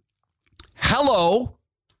 Hello,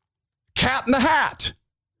 Cat in the Hat.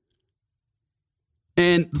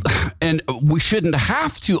 And we shouldn't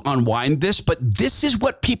have to unwind this, but this is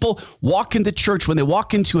what people walk into church. When they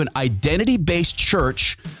walk into an identity-based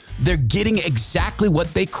church, they're getting exactly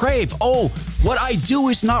what they crave. Oh, what I do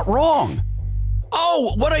is not wrong.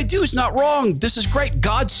 Oh, what I do is not wrong. This is great.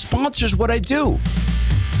 God sponsors what I do.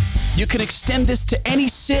 You can extend this to any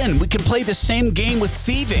sin. We can play the same game with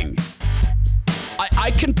thieving.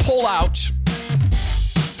 I can pull out,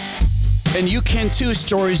 and you can too,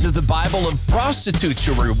 stories of the Bible of prostitutes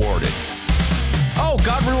who are rewarded. Oh,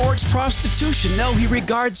 God rewards prostitution. No, he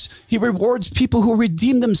rewards people who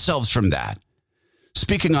redeem themselves from that.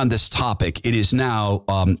 Speaking on this topic, it is now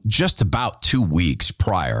just about 2 weeks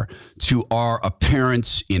prior to our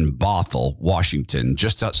appearance in Bothell, Washington,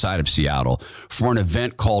 just outside of Seattle, for an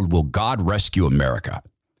event called Will God Rescue America?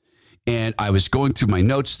 And I was going through my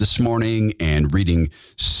notes this morning and reading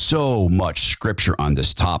so much scripture on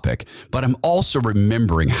this topic, but I'm also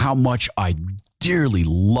remembering how much I dearly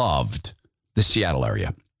loved the Seattle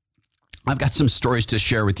area. I've got some stories to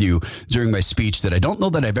share with you during my speech that I don't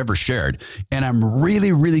know that I've ever shared. And I'm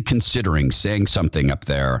really, really considering saying something up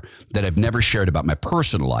there that I've never shared about my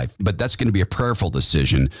personal life, but that's going to be a prayerful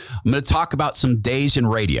decision. I'm going to talk about some days in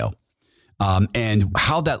radio and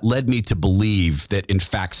how that led me to believe that, in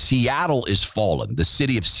fact, Seattle is fallen. The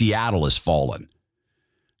city of Seattle is fallen.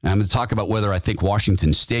 And I'm going to talk about whether I think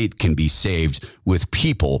Washington State can be saved with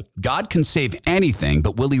people. God can save anything,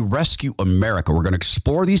 but will he rescue America? We're going to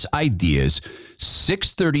explore these ideas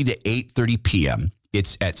 6:30 to 8:30 p.m.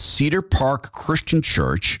 It's at Cedar Park Christian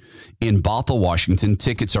Church in Bothell, Washington.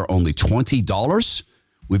 Tickets are only $20.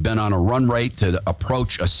 We've been on a run rate to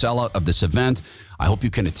approach a sellout of this event. I hope you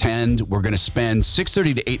can attend. We're going to spend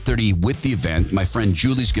 6:30 to 8:30 with the event. My friend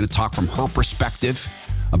Julie's going to talk from her perspective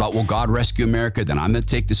about will God rescue America. Then I'm going to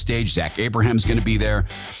take the stage. Zach Abraham's going to be there.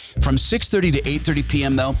 From 6:30 to 8:30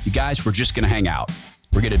 p.m., though, you guys, we're just going to hang out.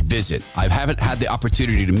 We're going to visit. I haven't had the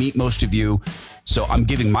opportunity to meet most of you, so I'm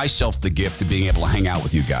giving myself the gift of being able to hang out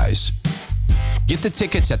with you guys. Get the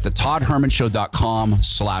tickets at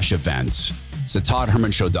thetoddhermanshow.com/events. It's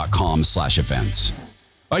thetoddhermanshow.com/events.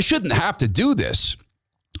 I shouldn't have to do this,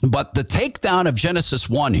 but the takedown of Genesis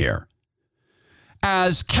 1 here.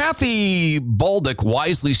 As Kathy Baldock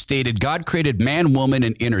wisely stated, God created man, woman,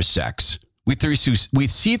 and intersex. We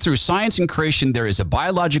see through science and creation there is a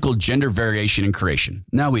biological gender variation in creation.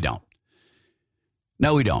 No, we don't.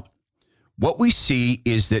 No, we don't. What we see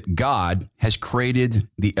is that God has created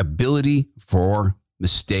the ability for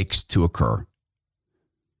mistakes to occur.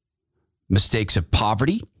 Mistakes of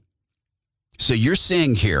poverty. So you're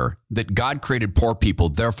saying here that God created poor people,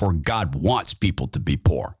 therefore God wants people to be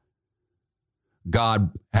poor.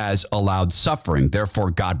 God has allowed suffering, therefore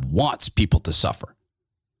God wants people to suffer.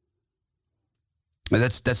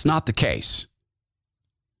 That's not the case.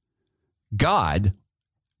 God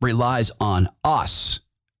relies on us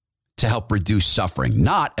to help reduce suffering,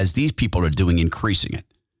 not as these people are doing, increasing it.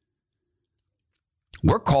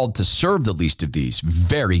 We're called to serve the least of these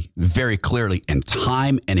very, very clearly, and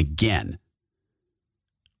time and again.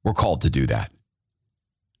 We're called to do that.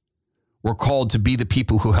 We're called to be the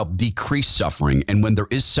people who help decrease suffering. And when there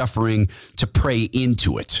is suffering, to pray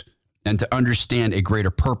into it and to understand a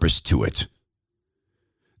greater purpose to it.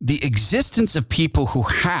 The existence of people who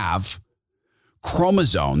have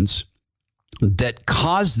chromosomes that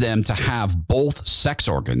cause them to have both sex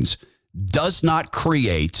organs does not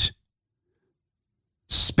create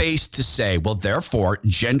space to say, well, therefore,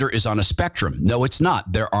 gender is on a spectrum. No, it's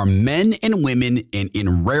not. There are men and women, and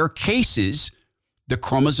in rare cases, the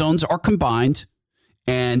chromosomes are combined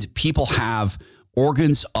and people have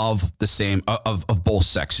organs of the same, of both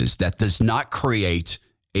sexes. That does not create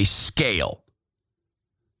a scale.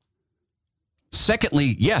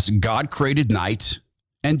 Secondly, yes, God created night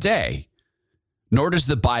and day, nor does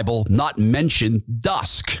the Bible not mention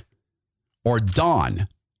dusk or dawn,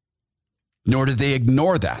 nor do they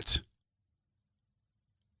ignore that.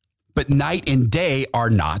 But night and day are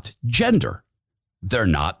not gender. They're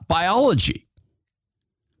not biology.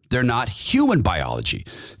 They're not human biology.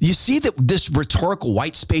 You see that this rhetorical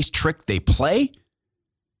white space trick they play?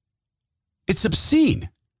 It's obscene.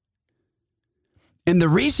 And the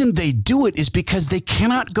reason they do it is because they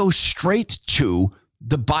cannot go straight to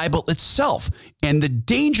the Bible itself. And the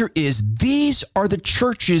danger is these are the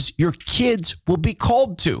churches your kids will be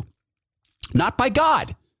called to. Not by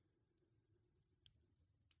God.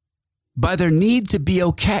 By their need to be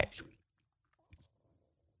okay.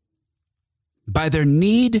 By their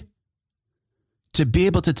need to be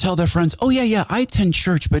able to tell their friends, oh, yeah, I attend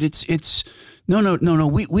church, but it's no.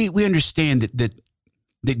 We understand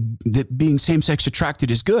that being same-sex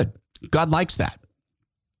attracted is good. God likes that.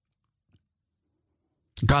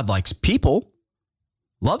 God likes people,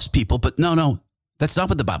 loves people, but no, that's not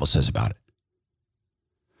what the Bible says about it.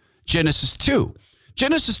 Genesis 2.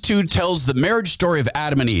 Genesis 2 tells the marriage story of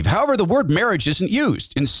Adam and Eve. However, the word marriage isn't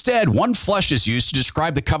used. Instead, one flesh is used to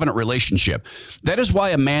describe the covenant relationship. That is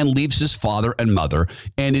why a man leaves his father and mother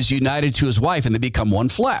and is united to his wife, and they become one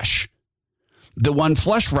flesh. The one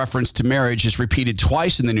flesh reference to marriage is repeated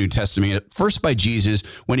twice in the New Testament, first by Jesus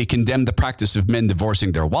when he condemned the practice of men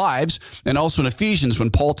divorcing their wives, and also in Ephesians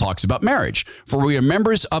when Paul talks about marriage. For we are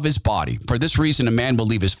members of his body. For this reason, a man will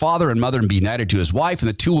leave his father and mother and be united to his wife, and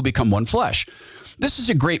the two will become one flesh. This is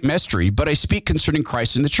a great mystery, but I speak concerning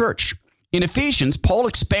Christ and the church. In Ephesians, Paul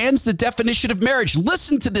expands the definition of marriage.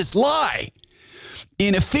 Listen to this lie.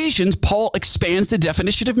 In Ephesians, Paul expands the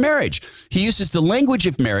definition of marriage. He uses the language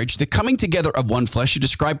of marriage, the coming together of one flesh, to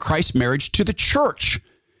describe Christ's marriage to the church.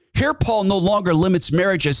 Here, Paul no longer limits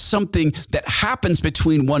marriage as something that happens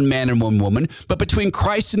between one man and one woman, but between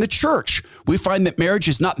Christ and the church. We find that marriage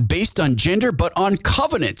is not based on gender, but on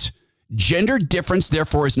covenant. Gender difference,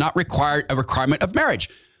 therefore, is not a requirement of marriage.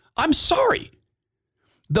 I'm sorry.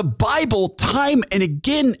 The Bible time and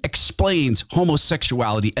again explains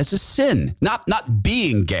homosexuality as a sin, not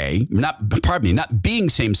being gay, not being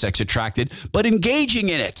same-sex attracted, but engaging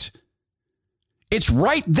in it. It's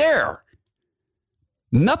right there.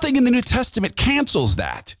 Nothing in the New Testament cancels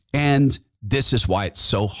that. And this is why it's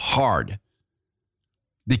so hard.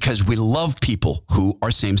 Because we love people who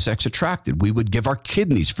are same-sex attracted. We would give our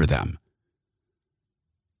kidneys for them.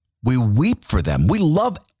 We weep for them. We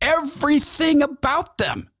love everything about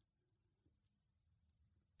them.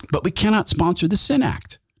 But we cannot sponsor the Sin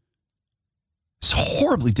Act. It's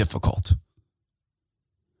horribly difficult.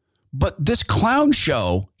 But this clown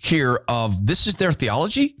show here of this is their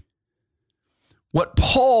theology, what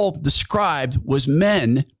Paul described was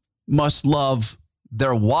men must love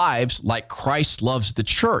their wives like Christ loves the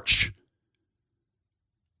church.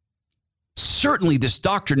 Certainly, this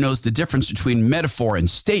doctor knows the difference between metaphor and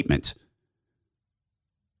statement.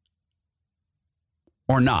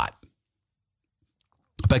 Or not.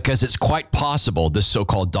 Because it's quite possible this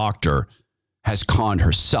so-called doctor has conned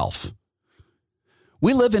herself.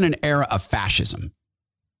 We live in an era of fascism.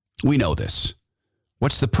 We know this.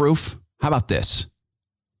 What's the proof? How about this?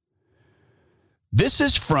 This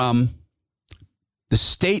is from the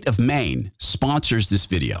state of Maine, sponsors this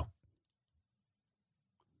video.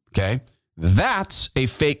 Okay? That's a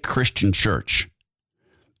fake Christian church.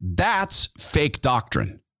 That's fake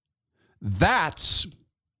doctrine. That's,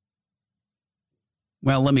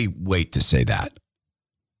 well, let me wait to say that.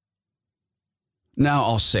 Now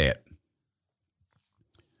I'll say it.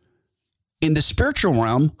 In the spiritual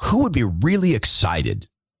realm, who would be really excited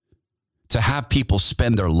to have people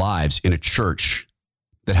spend their lives in a church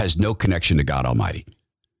that has no connection to God Almighty?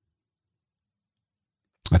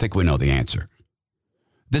 I think we know the answer.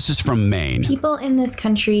 This is from Maine. People in this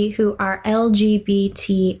country who are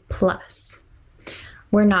LGBT plus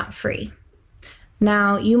were not free.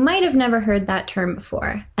 Now, you might have never heard that term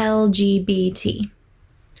before, LGBT.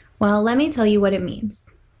 Well, let me tell you what it means.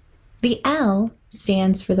 The L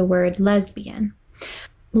stands for the word lesbian.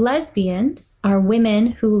 Lesbians are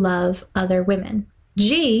women who love other women.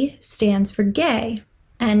 G stands for gay,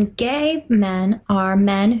 and gay men are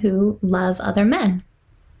men who love other men.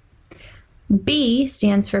 B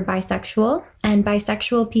stands for bisexual, and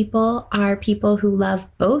bisexual people are people who love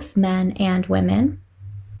both men and women.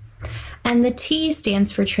 And the T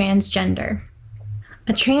stands for transgender.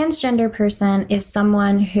 A transgender person is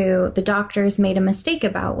someone who the doctors made a mistake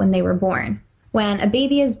about when they were born. When a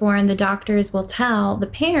baby is born, the doctors will tell the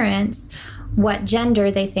parents what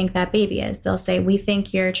gender they think that baby is. They'll say, we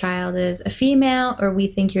think your child is a female, or we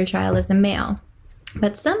think your child is a male.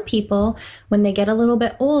 But some people, when they get a little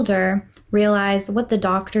bit older, realize what the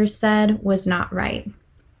doctors said was not right.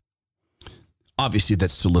 Obviously,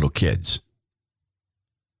 that's to little kids.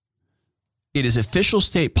 It is official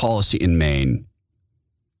state policy in Maine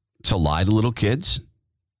to lie to little kids.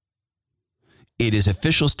 It is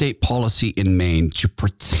official state policy in Maine to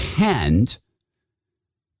pretend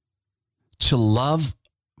to love,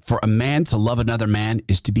 for a man to love another man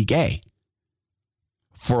is to be gay.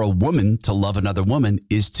 For a woman to love another woman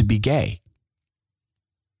is to be gay.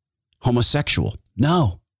 Homosexual.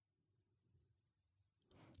 No.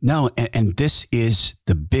 No, and this is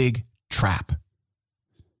the big trap.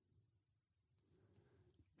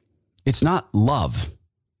 It's not love.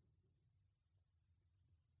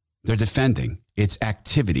 They're defending. It's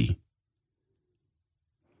activity.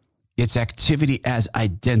 It's activity as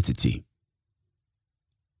identity.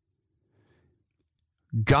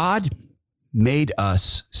 God made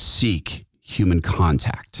us seek human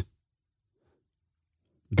contact.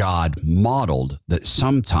 God modeled that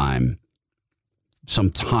sometimes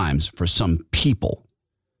for some people,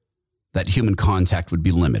 that human contact would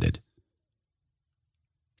be limited,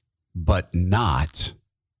 but not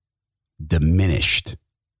diminished.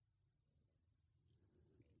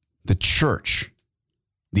 The church,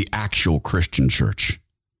 the actual Christian church,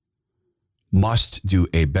 must do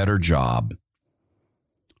a better job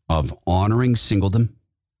of honoring singledom,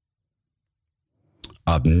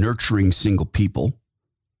 of nurturing single people,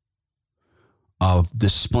 of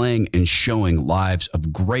displaying and showing lives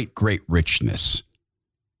of great, great richness,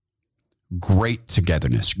 great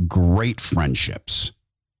togetherness, great friendships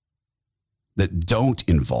that don't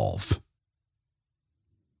involve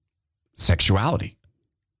sexuality.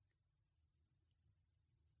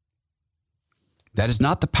 That is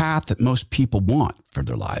not the path that most people want for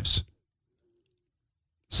their lives.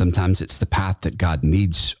 Sometimes it's the path that God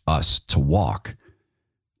needs us to walk,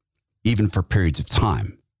 even for periods of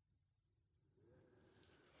time.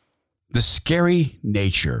 The scary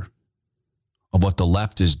nature of what the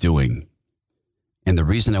left is doing, and the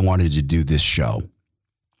reason I wanted to do this show,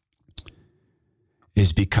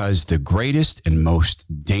 is because the greatest and most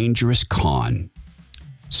dangerous con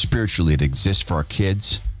spiritually that exists for our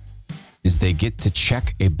kids is they get to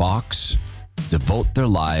check a box, devote their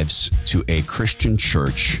lives to a Christian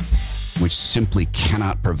church, which simply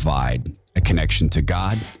cannot provide a connection to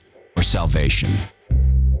God or salvation.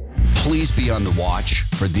 Please be on the watch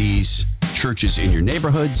for these churches in your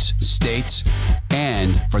neighborhoods, states,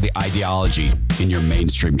 and for the ideology in your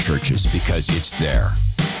mainstream churches, because it's there.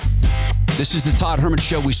 This is the Todd Herman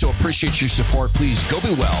Show. We so appreciate your support. Please go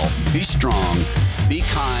be well, be strong, be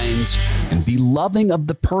kind, and be loving of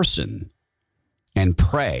the person, and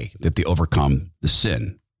pray that they overcome the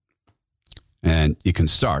sin. And you can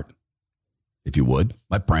start, if you would,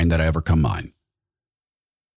 by praying that I overcome mine.